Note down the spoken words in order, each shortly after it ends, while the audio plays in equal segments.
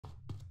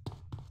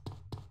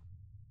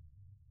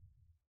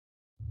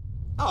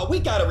Oh,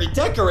 we gotta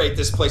redecorate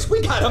this place. We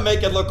gotta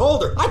make it look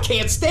older. I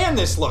can't stand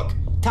this look.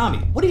 Tommy,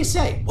 what do you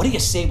say? What do you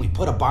say we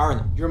put a bar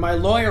in? You're my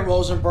lawyer,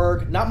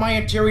 Rosenberg, not my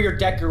interior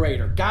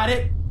decorator. Got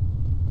it?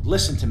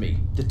 Listen to me.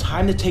 The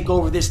time to take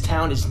over this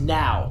town is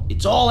now.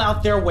 It's all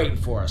out there waiting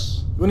for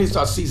us. We need to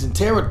start seizing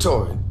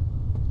territory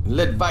and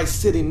let Vice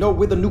City know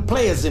we're the new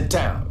players in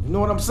town. You know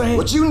what I'm saying?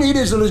 What you need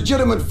is a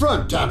legitimate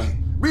front, Tommy.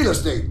 Real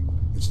estate.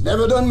 It's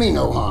never done me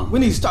no harm. We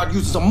need to start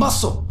using some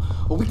muscle,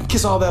 or we can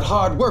kiss all that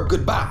hard work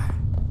goodbye.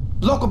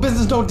 Local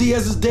business know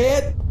Diaz is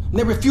dead, and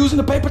they're refusing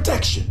to pay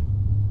protection.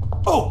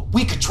 Oh,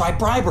 we could try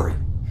bribery.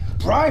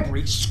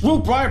 Bribery? Screw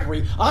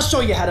bribery. I'll show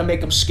you how to make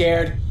them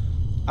scared.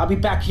 I'll be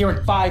back here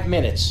in 5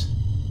 minutes.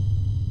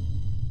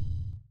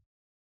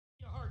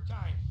 A hard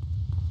time.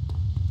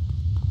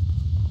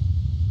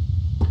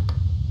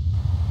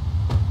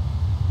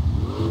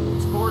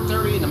 It's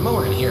 4:30 in the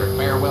morning here at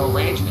Farewell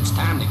Ranch, and it's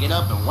time to get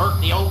up and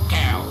work the old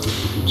cows.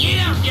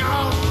 Get up,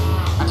 y'all!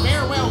 At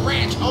Farewell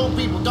Ranch, old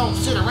people don't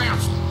sit around.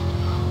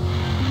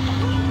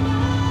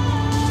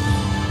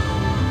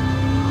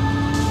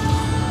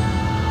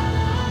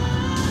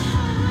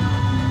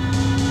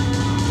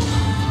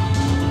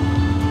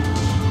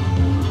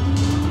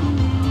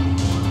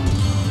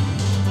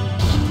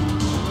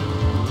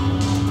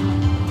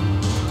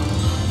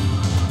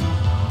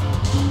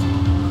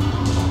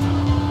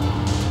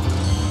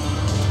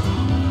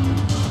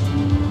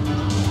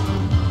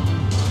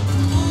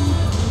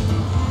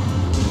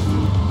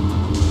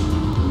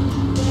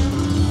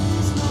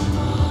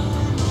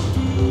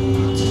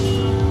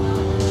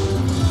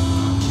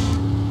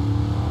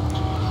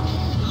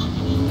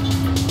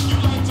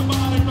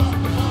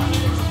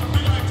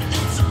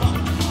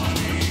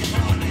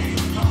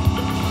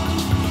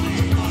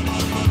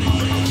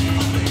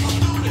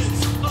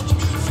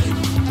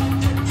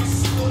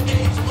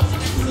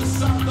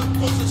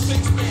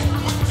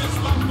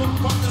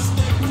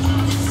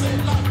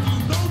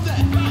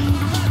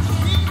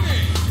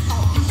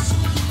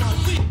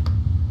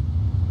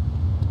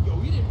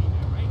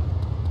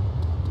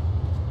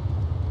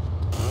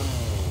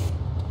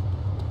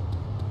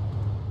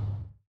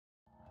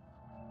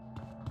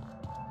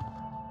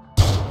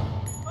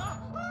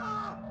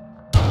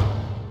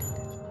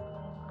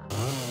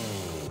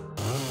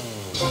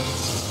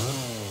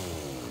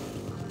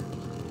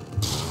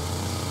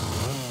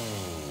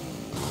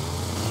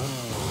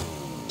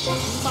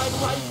 My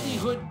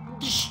livelihood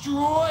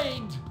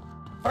destroyed.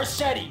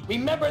 Versetti,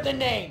 remember the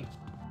name.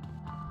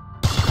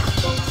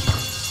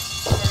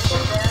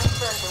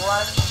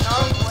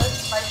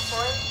 Northwest 5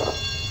 point.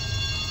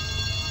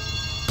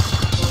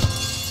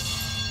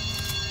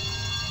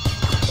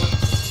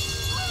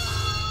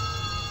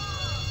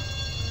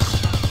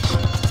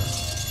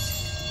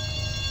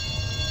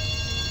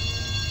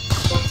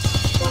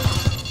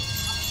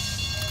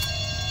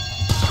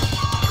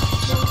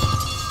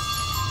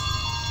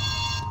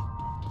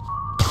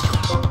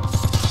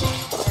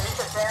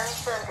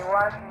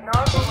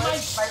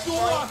 My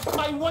store!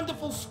 My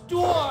wonderful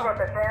store!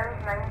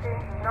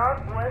 19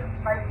 Northwest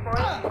 5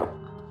 point.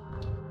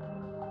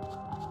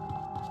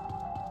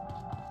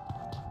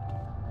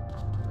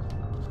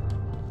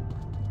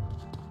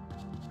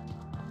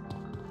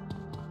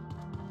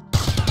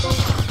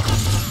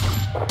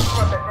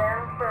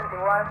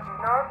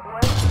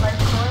 Northwest 5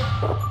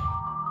 point.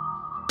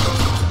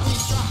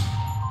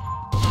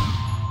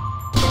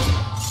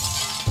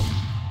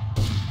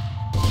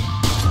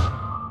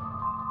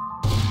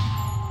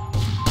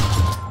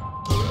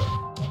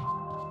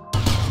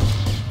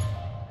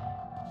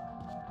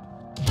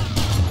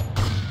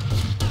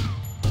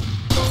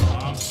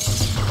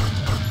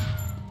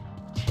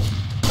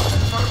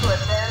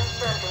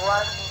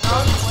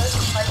 Northwest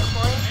 5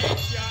 point.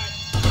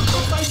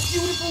 My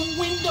beautiful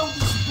window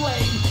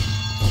display!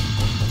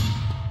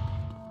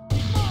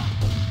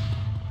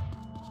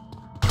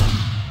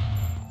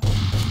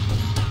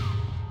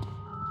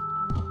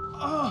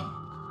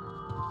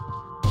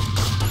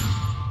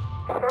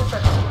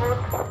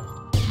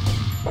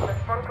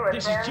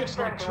 This is just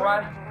like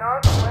training.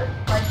 Northwest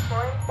 5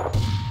 point.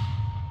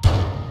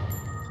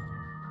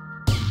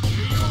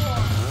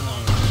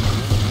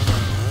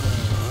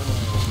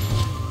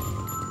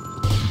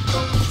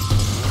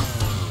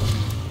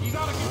 He's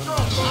out of control.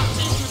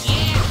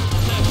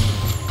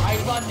 I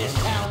run this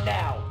town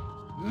now.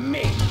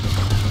 Me.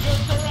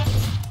 Just